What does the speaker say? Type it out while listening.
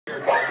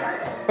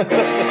Make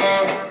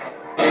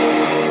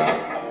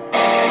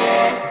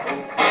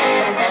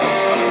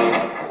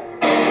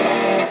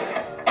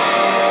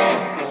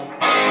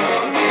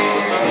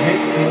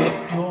up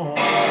your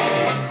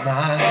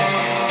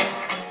mind.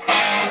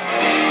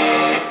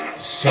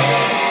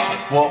 Decide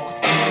to walk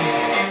with me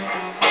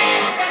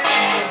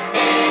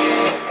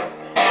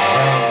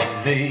around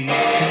the lake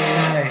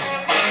tonight.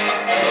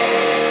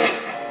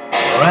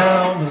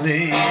 Around the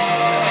lake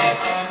tonight.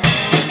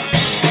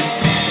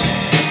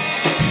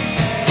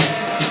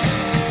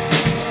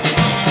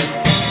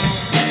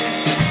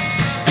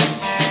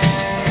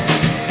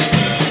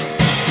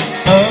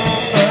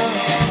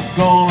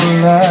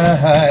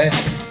 Lie.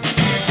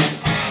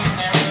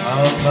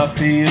 I'll not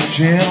be a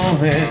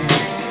gentleman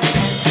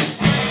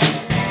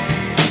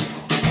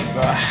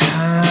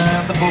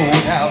behind the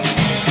boathouse.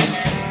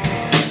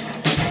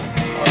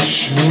 I'll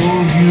show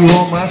you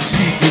all my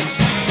secrets.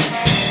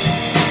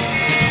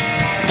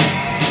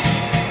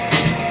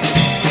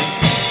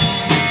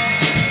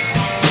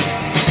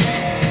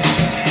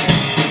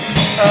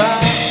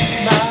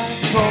 I'm not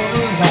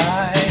gonna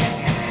lie.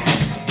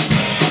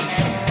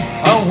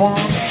 I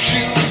want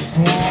you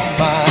for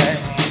my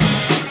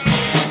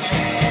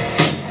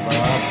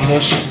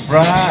blushing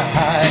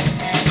bride,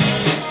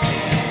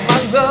 my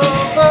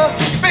lover,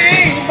 be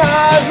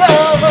my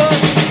lover.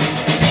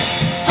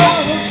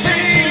 Don't be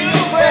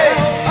afraid,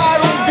 I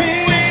don't be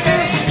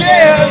this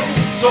scared.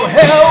 So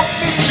help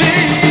me,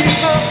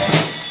 Jesus.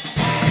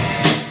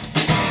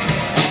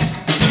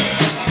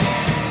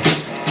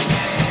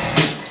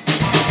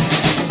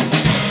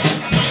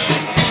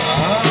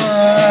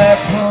 I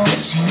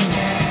promise you,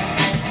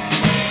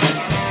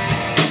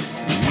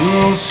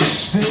 you'll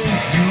stay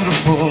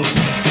beautiful.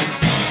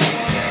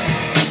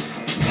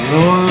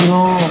 Your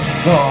long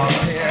dark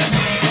hair,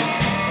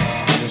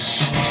 your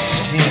soft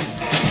skin,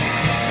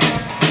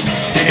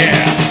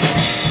 yeah.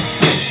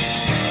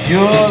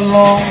 Your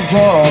long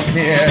dark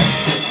hair,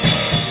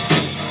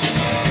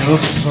 your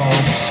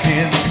soft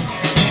skin.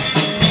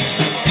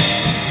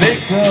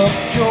 Make up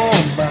your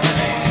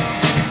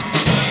mind,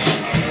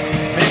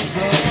 make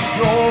up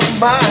your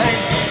mind,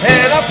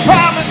 and I promise.